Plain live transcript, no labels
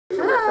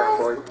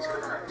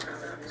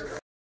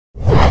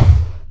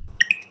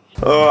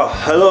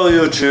Hello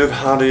YouTube,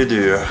 how do you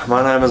do?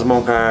 My name is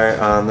Monkey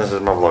and this is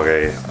my vlog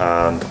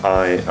and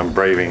I am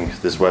braving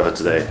this weather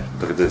today.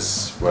 Look at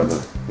this weather.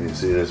 Can you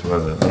see this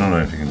weather? I don't know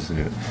if you can see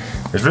it.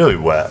 It's really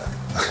wet.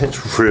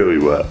 It's really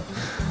wet.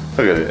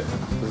 Look at it.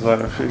 It's like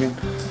freaking...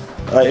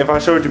 if I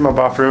showed you my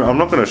bathroom, I'm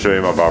not going to show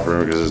you my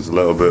bathroom because it's a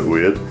little bit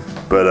weird,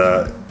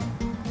 but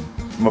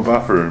my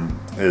bathroom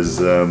is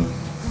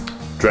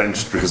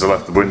drenched because I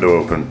left the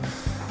window open.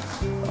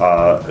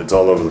 It's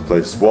all over the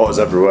place. Water's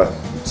everywhere.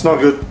 It's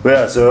not good. But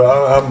yeah, so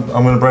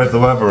I'm going to brave the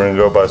weather and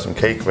go buy some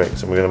cake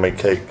mix and we're going to make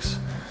cakes.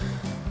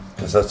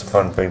 Because that's a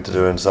fun thing to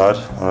do inside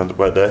on a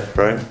wet day,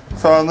 right?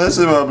 Found this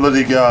in my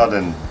bloody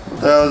garden.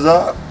 There's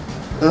that.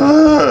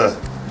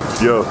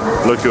 Yo,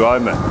 look who I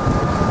met.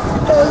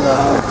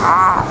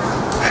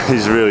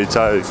 He's really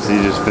tired because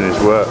he just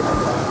finished work.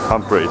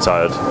 I'm pretty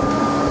tired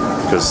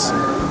because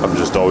I'm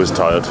just always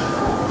tired.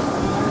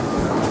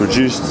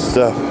 Reduced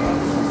stuff.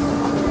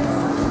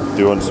 Do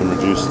you want some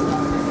reduced?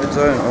 I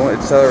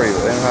wanted celery,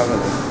 but I don't have it.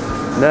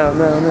 No.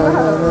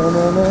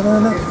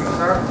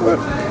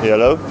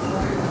 Hello?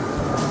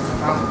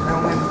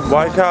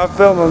 Why can't I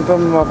film? I'm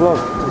filming my vlog.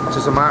 It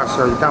doesn't matter,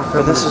 sir. You can't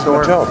film. But this is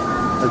my job.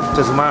 It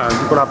doesn't matter.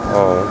 You got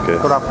okay.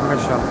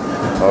 permission.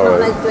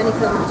 Alright.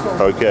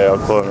 Okay, I'll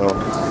call it on.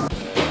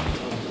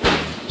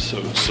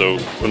 So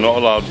we're not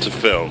allowed to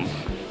film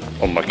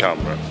on my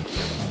camera,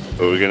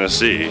 but we're gonna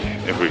see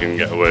if we can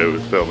get away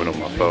with filming on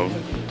my phone.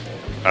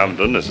 I haven't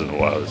done this in a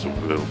while. It's a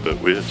little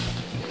bit weird.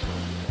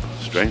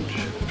 Strange.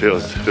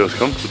 Feels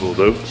comfortable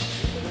though.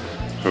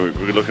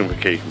 We're looking for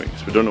cake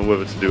mix. We don't know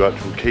whether to do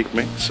actual cake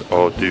mix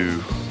or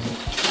do...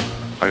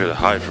 I gotta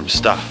hide from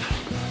staff.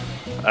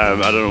 I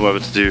don't know whether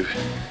to do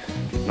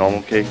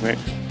normal cake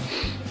mix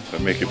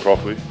and make it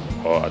properly,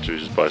 or actually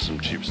just buy some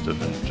cheap stuff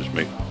and just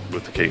make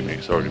with the cake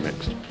mix already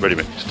mixed, ready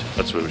mixed.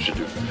 That's what we should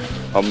do.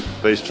 I'm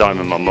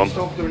FaceTiming my mum.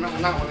 Stop doing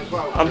that one as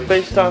well. I'm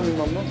FaceTiming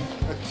my mum.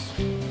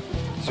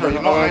 Sorry,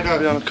 you're not to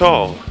be on a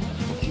call.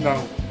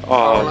 No.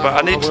 Oh, but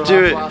I need to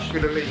do it.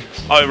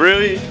 Oh,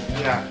 really?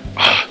 Yeah.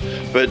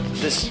 But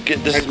this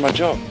is my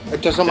job.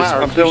 It doesn't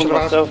matter. I'm filming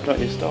myself, not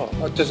your staff.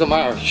 It doesn't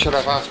matter. You should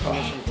have asked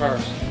permission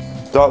first.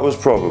 That was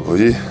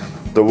probably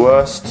the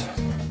worst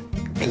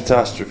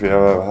catastrophe I've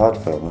ever had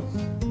filming.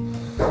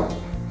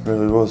 It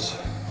really was.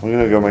 We're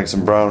gonna go make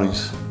some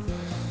brownies,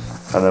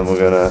 and then we're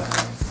gonna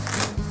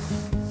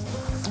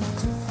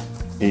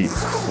eat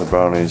the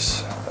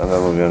brownies, and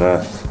then we're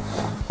gonna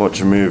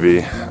watch a movie,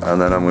 and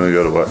then I'm gonna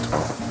go to work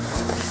tomorrow.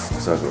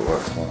 So I've got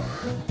work tomorrow.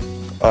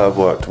 I have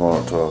work tomorrow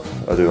at 12.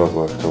 I do have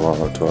work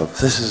tomorrow at 12.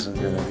 This isn't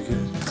gonna be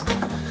good.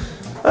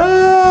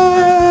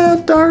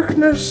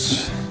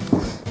 Darkness.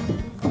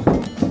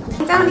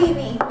 Don't eat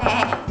me.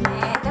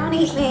 Don't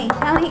eat me.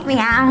 Don't eat me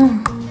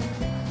out.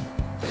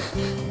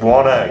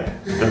 One egg.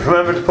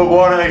 Remember to put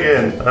one egg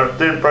in. I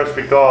didn't press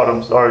record.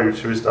 I'm sorry.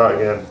 Should we start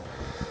again?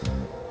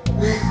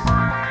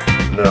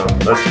 No.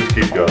 Let's just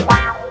keep going.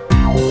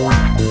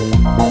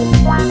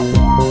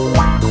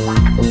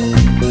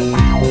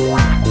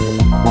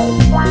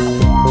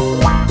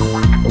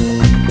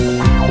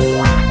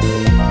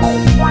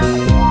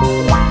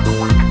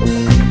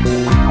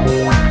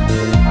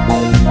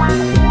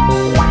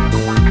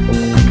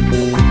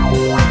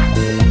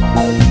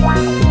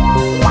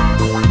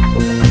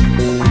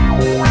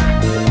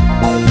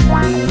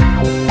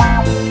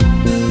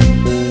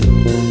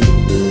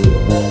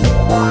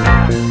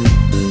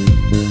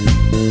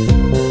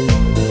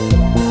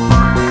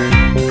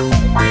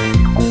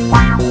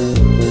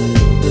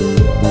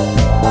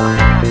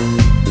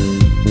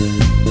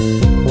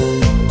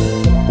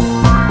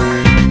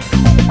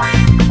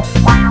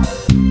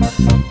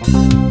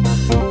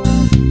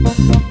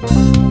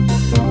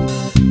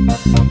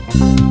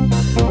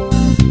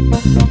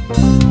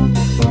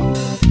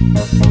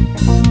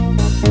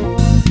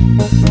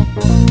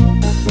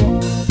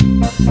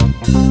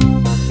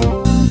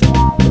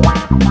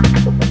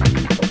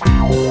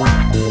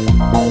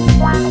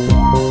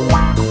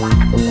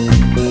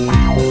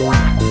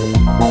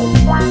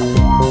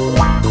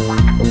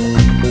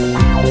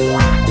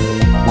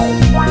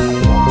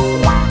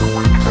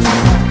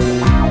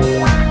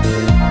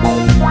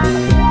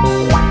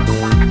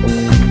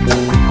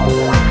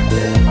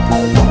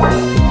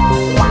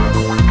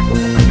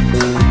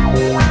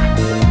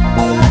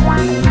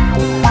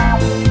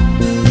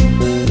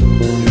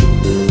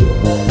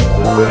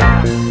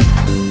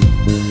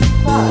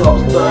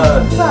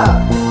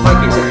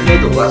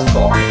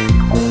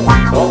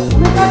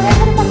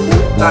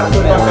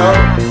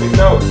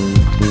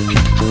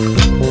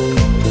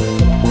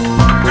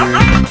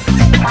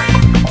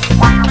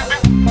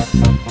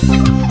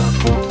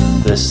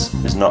 This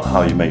is not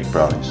how you make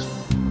brownies.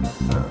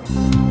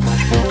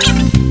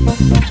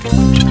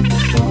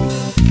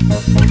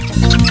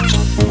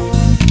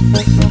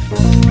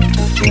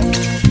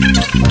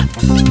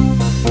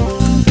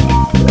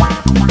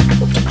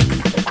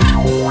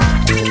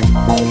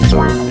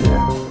 So, yeah.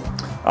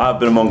 I've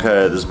been a monkey,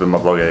 this has been my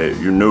vlog.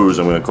 You knows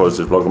I'm going to close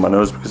this vlog on my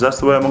nose because that's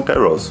the way a monkey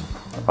rolls.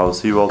 I will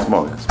see you all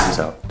tomorrow, guys. Peace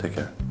out. Take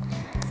care.